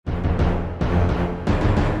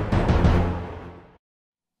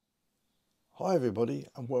Hi everybody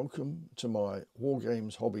and welcome to my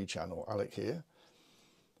Wargames hobby channel. Alec here.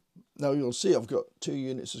 Now you'll see I've got 2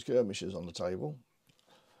 units of skirmishers on the table,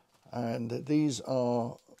 and these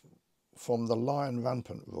are from the Lion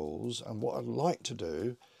Rampant rules, and what I'd like to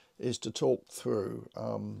do is to talk through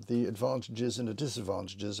the advantages and the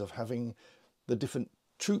disadvantages of having the different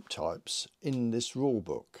troop types in this rule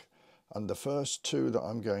book. And the first 2 that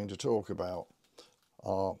I'm going to talk about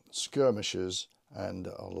are Skirmishers and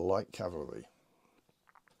Light Cavalry.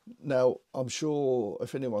 Now, I'm sure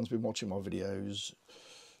if anyone's been watching my videos,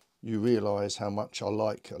 you realise how much I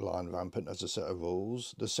like Lion Rampant as a set of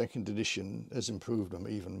rules. The 2nd edition has improved them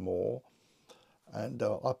even more, and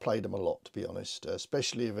I played them a lot, to be honest,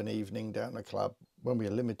 especially of an evening down the club when we're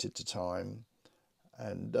limited to time,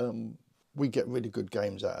 and we get really good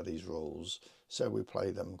games out of these rules, so we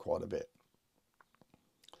play them quite a bit.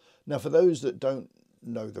 Now, for those that don't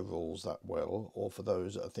know the rules that well, or for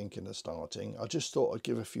those that are thinking of starting, I just thought I'd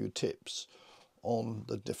give a few tips on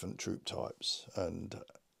the different troop types, and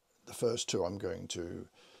the first 2 I'm going to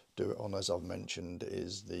do it on, as I've mentioned,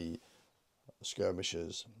 is the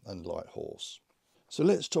Skirmishers and Light Horse. So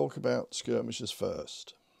let's talk about Skirmishers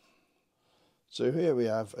first. So here we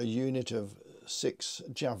have a unit of 6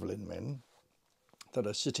 javelin men that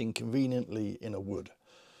are sitting conveniently in a wood.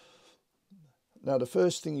 Now, the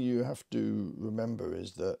first thing you have to remember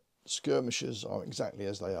is that skirmishers are exactly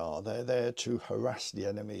as they are. They're there to harass the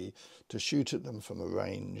enemy, to shoot at them from a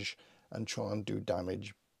range and try and do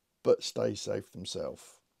damage, but stay safe themselves.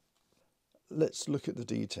 Let's look at the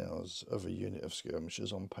details of a unit of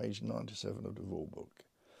skirmishers on page 97 of the rulebook.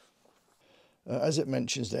 As it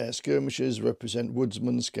mentions there, skirmishers represent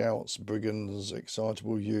woodsmen, scouts, brigands,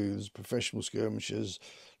 excitable youths, professional skirmishers.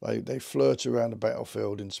 They flirt around a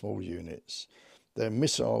battlefield in small units. They're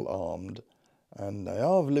missile armed, and they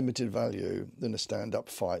are of limited value in a stand-up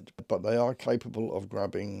fight, but they are capable of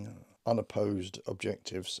grabbing unopposed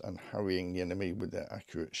objectives and harrying the enemy with their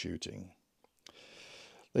accurate shooting.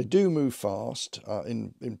 They do move fast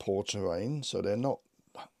in poor terrain, so they're not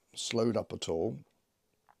slowed up at all,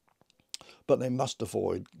 but they must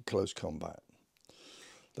avoid close combat.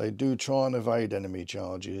 They do try and evade enemy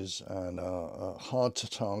charges and are hard to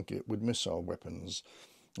target with missile weapons,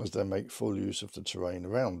 as they make full use of the terrain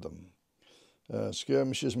around them.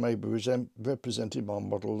 Skirmishers may be represented by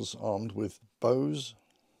models armed with bows,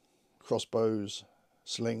 crossbows,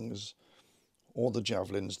 slings, or the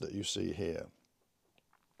javelins that you see here.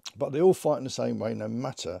 But they all fight in the same way, no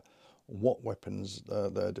matter what weapons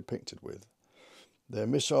they're depicted with. Their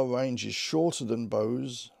missile range is shorter than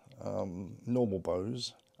bows, normal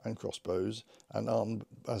bows and crossbows, and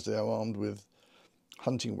as they are armed with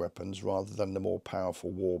hunting weapons rather than the more powerful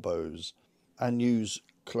war bows, and use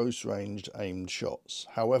close-ranged aimed shots.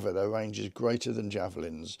 However, their range is greater than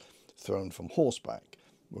javelins thrown from horseback.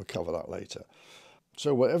 We'll cover that later.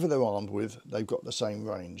 So whatever they're armed with, they've got the same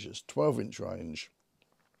range. It's 12-inch range.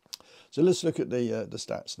 So let's look at the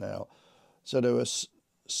stats now. So there are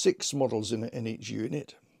 6 models in each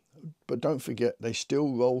unit, but don't forget they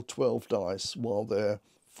still roll 12 dice while they're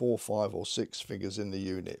 4, 5 or 6 figures in the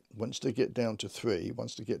unit. Once they get down to 3,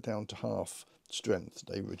 once they get down to half strength,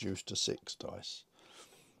 they reduce to 6 dice.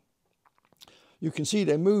 You can see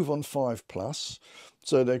they move on 5+,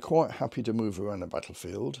 so they're quite happy to move around the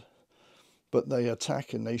battlefield, but they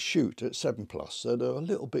attack and they shoot at 7+, so they're a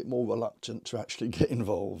little bit more reluctant to actually get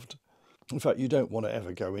involved. In fact, you don't want to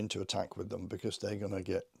ever go into attack with them because they're going to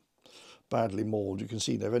get badly mauled. You can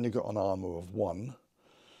see they've only got an armour of 1.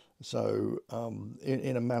 So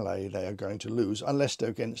in a melee they are going to lose, unless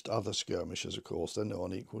they're against other skirmishers, of course, then they're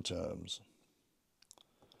on equal terms.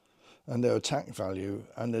 And their attack value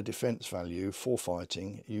and their defence value for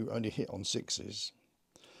fighting, you only hit on 6s.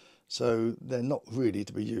 So they're not really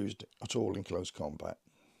to be used at all in close combat.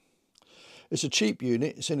 It's a cheap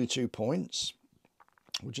unit, it's only 2 points,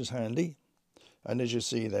 which is handy. And as you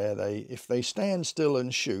see there, if they stand still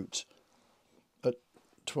and shoot at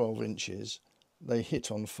 12 inches, they hit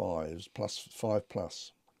on 5s, plus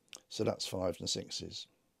 5+, so that's 5s and 6s.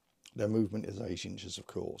 Their movement is 8 inches, of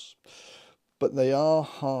course. But they are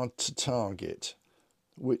hard to target,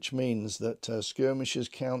 which means that skirmishers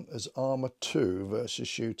count as armour 2 versus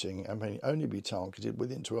shooting and may only be targeted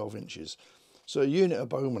within 12 inches. So a unit of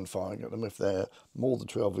bowmen firing at them, if they're more than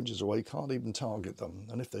 12 inches away, can't even target them.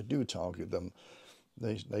 And if they do target them,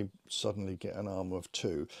 they suddenly get an armour of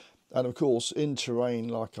 2. And of course, in terrain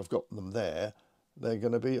like I've got them there, they're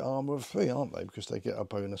going to be armour of 3, aren't they? Because they get a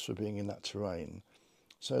bonus for being in that terrain.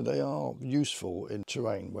 So they are useful in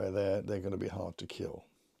terrain where they're going to be hard to kill.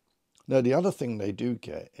 Now, the other thing they do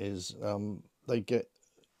get is they get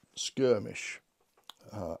skirmish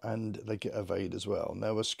and they get evade as well.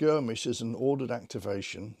 Now a skirmish is an ordered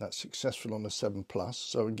activation that's successful on a 7+,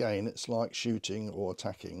 so again it's like shooting or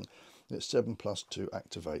attacking. It's 7+ to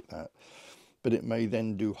activate that, but it may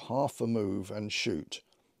then do half a move and shoot,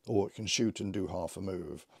 or it can shoot and do half a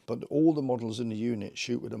move. But all the models in the unit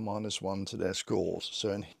shoot with a -1 to their scores,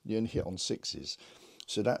 so you only hit on 6s.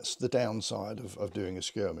 So that's the downside of doing a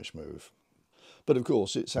skirmish move. But of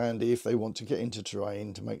course it's handy if they want to get into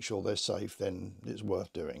terrain to make sure they're safe, then it's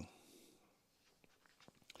worth doing.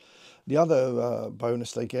 The other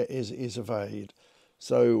bonus they get is evade.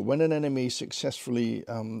 So when an enemy successfully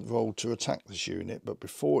rolled to attack this unit, but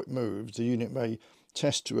before it moves, the unit may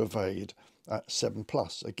test to evade at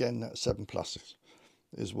 7+. Again, that 7+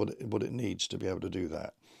 is what it needs to be able to do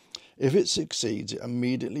that. If it succeeds, it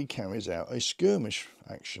immediately carries out a skirmish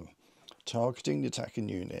action, targeting the attacking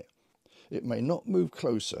unit. It may not move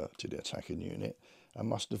closer to the attacking unit and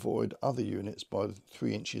must avoid other units by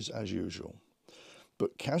 3 inches as usual.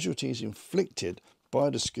 But casualties inflicted by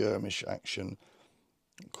the skirmish action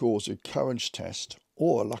cause a courage test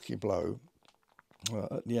or a lucky blow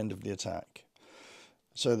at the end of the attack.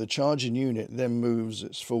 So the charging unit then moves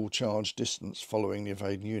its full charge distance following the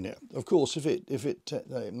evading unit. Of course,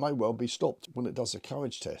 it may well be stopped when it does a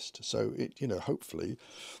courage test, so hopefully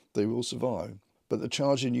they will survive. But the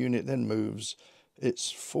charging unit then moves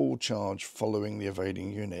its full charge following the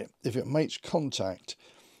evading unit. If it makes contact,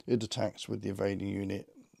 it attacks with the evading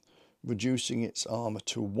unit, reducing its armour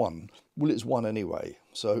to 1. Well, it's 1 anyway,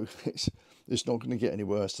 so it's not going to get any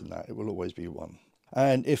worse than that. It will always be 1.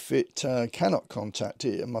 And if it cannot contact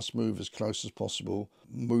it, it must move as close as possible,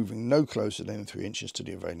 moving no closer than 3 inches to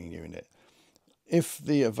the evading unit. If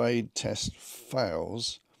the evade test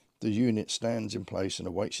fails, the unit stands in place and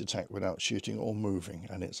awaits attack without shooting or moving,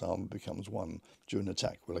 and its armour becomes 1 during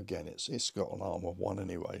attack. Well, again, it's got an armour of 1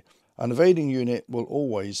 anyway. An evading unit will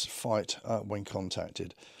always fight when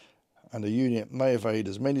contacted, and a unit may evade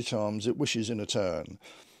as many times it wishes in a turn.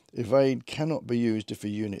 Evade cannot be used if a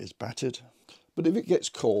unit is battered, but if it gets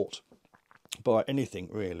caught by anything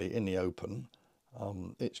really in the open,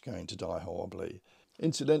 it's going to die horribly.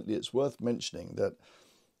 Incidentally, it's worth mentioning that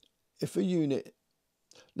if a unit,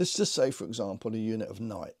 let's just say for example a unit of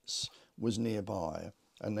knights was nearby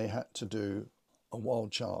and they had to do a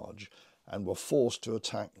wild charge and were forced to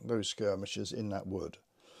attack those skirmishers in that wood.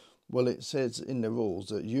 Well, it says in the rules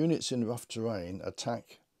that units in rough terrain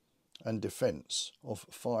attack and defence of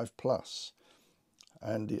 5+,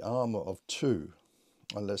 and the armour of 2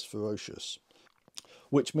 are less ferocious,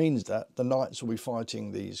 which means that the knights will be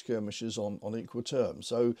fighting these skirmishers on equal terms.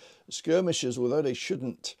 So skirmishers, although they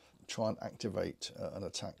shouldn't try and activate an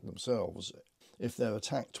attack themselves, if they're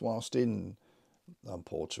attacked whilst in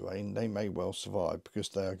poor terrain, they may well survive, because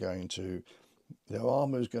they are going to, their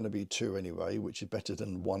armour is going to be 2 anyway, which is better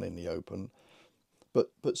than 1 in the open,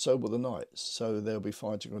 but so will the knights, so they'll be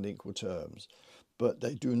fighting on equal terms, but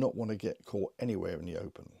they do not want to get caught anywhere in the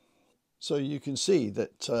open. So you can see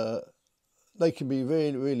that they can be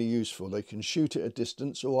really, really useful. They can shoot at a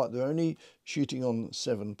distance. All right, they're only shooting on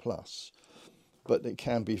 7+, but it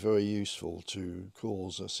can be very useful to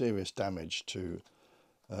cause a serious damage to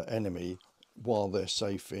enemy while they're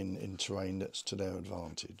safe in terrain that's to their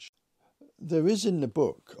advantage. There is in the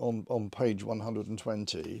book on page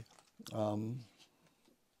 120,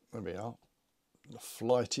 there we are, the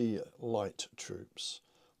flighty light troops,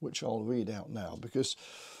 which I'll read out now because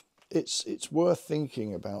it's worth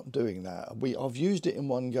thinking about doing that. I've used it in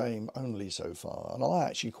one game only so far, and I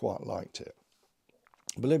actually quite liked it.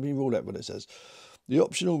 But let me rule out what it says. The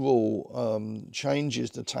optional rule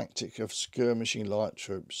changes the tactic of skirmishing light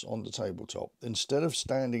troops on the tabletop. Instead of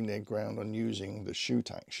standing their ground and using the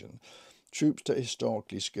shoot action, troops that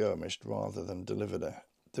historically skirmished rather than delivered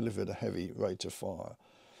a heavy rate of fire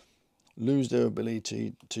lose their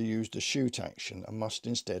ability to use the shoot action and must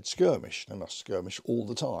instead skirmish. They must skirmish all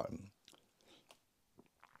the time.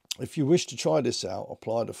 If you wish to try this out,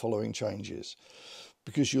 apply the following changes,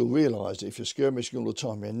 because you'll realise that if you're skirmishing all the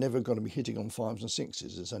time, you're never going to be hitting on 5s and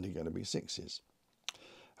 6s. It's only going to be 6s.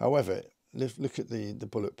 However, look at the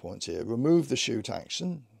bullet points here. Remove the shoot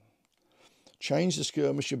action. Change the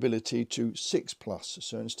skirmish ability to 6+.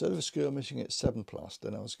 So instead of skirmishing at 7+,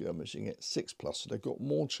 they're now skirmishing at 6+. So they've got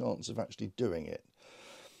more chance of actually doing it.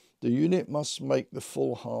 The unit must make the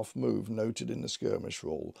full half move noted in the skirmish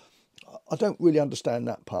rule. I don't really understand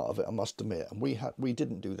that part of it, I must admit. And we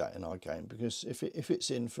didn't do that in our game, because if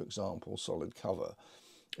it's in, for example, solid cover,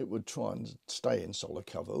 it would try and stay in solid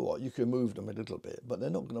cover. Or you can move them a little bit, but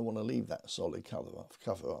they're not going to want to leave that solid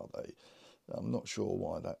cover, are they? I'm not sure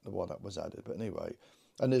why that was added, but anyway.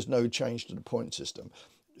 And there's no change to the point system.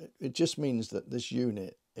 It just means that this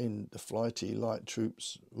unit in the Flighty Light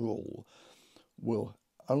Troops rule will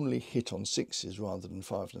only hit on 6s rather than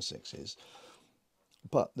 5s and 6s.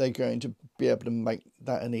 But they're going to be able to make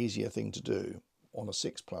that an easier thing to do on a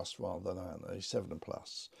 6+ rather than a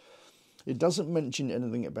 7+. It doesn't mention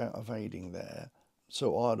anything about evading there,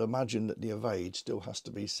 so I'd imagine that the evade still has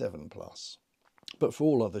to be 7+. But for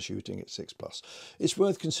all other shooting, it's 6+. It's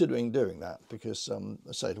worth considering doing that because,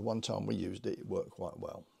 I say, the one time we used it, it worked quite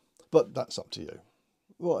well. But that's up to you.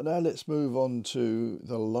 Right, now let's move on to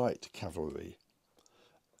the light cavalry.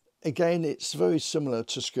 Again, it's very similar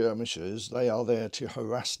to skirmishers. They are there to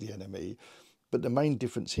harass the enemy, but the main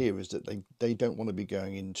difference here is that they don't want to be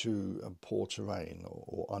going into poor terrain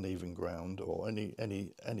or uneven ground or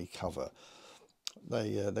any cover.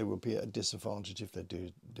 They would be at a disadvantage if they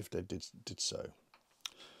did so.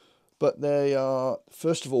 But they are,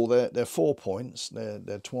 first of all, they're 4 points.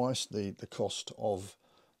 They're twice the cost of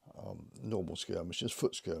normal skirmishers,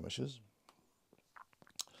 foot skirmishers.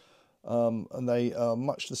 And they are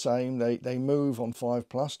much the same. They move on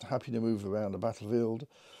 5+, happy to move around the battlefield.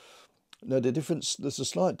 Now there's a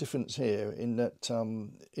slight difference here in that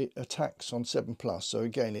it attacks on 7+, so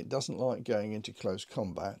again it doesn't like going into close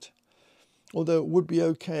combat. Although it would be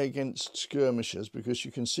okay against skirmishers because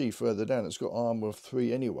you can see further down it's got armour of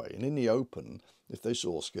 3 anyway, and in the open, if they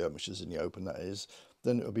saw skirmishers in the open that is,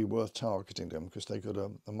 then it would be worth targeting them because they've got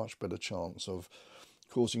a much better chance of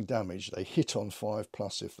causing damage. They hit on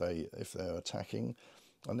 5+ if they're attacking,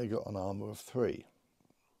 and they got an armour of 3.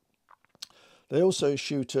 They also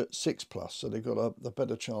shoot at 6+, so they've got a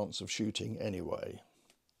better chance of shooting anyway.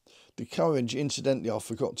 The courage, incidentally, I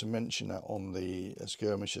forgot to mention that on the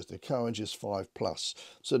skirmishers. The courage is 5+,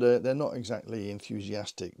 so they're not exactly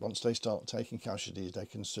enthusiastic. Once they start taking casualties, they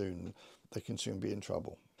can soon be in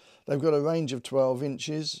trouble. They've got a range of 12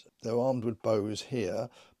 inches. They're armed with bows here,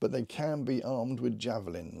 but they can be armed with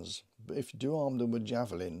javelins. But if you do arm them with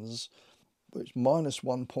javelins, it's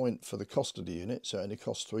 -1 point for the cost of the unit, so it only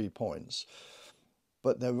costs 3 points.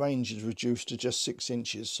 But their range is reduced to just 6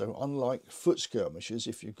 inches. So unlike foot skirmishers,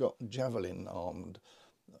 if you've got javelin armed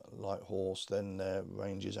light horse, then their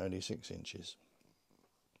range is only 6 inches.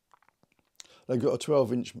 They've got a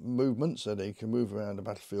 12-inch movement, so they can move around the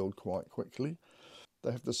battlefield quite quickly.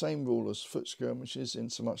 They have the same rule as foot skirmishers in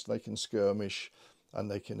so much they can skirmish and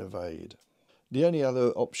they can evade. The only other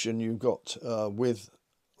option you've got with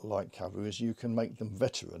light cavalry is you can make them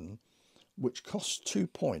veteran, which costs 2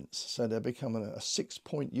 points, so they're becoming a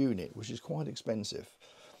 6-point unit, which is quite expensive.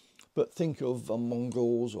 But think of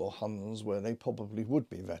Mongols or Huns where they probably would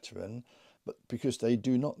be veteran, but because they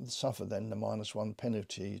do not suffer then the -1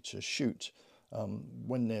 penalty to shoot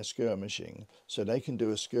when they're skirmishing, so they can do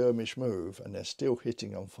a skirmish move and they're still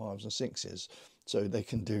hitting on 5s and 6s, so they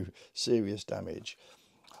can do serious damage.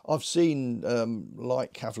 I've seen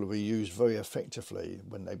light cavalry used very effectively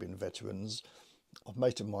when they've been veterans. A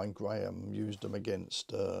mate of mine, Graham, used them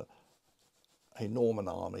against a Norman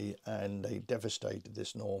army, and they devastated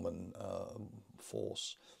this Norman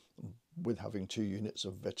force with having 2 units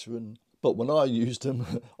of veteran. But when I used them,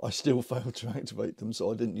 I still failed to activate them,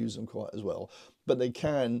 so I didn't use them quite as well. But they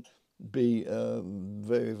can be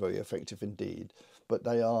very, very effective indeed. But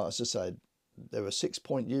they are, as I said, they're a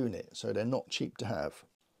 6-point unit, so they're not cheap to have.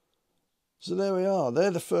 So there we are.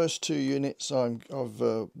 They're the first 2 units I've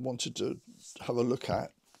wanted to have a look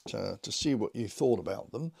at to see what you thought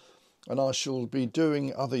about them. And I shall be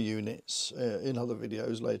doing other units in other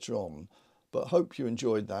videos later on. But hope you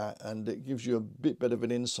enjoyed that, and it gives you a bit better of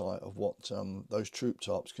an insight of what those troop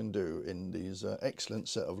types can do in these excellent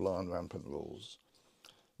set of Lion Rampant rules.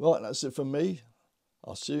 Right, that's it from me.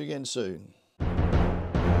 I'll see you again soon.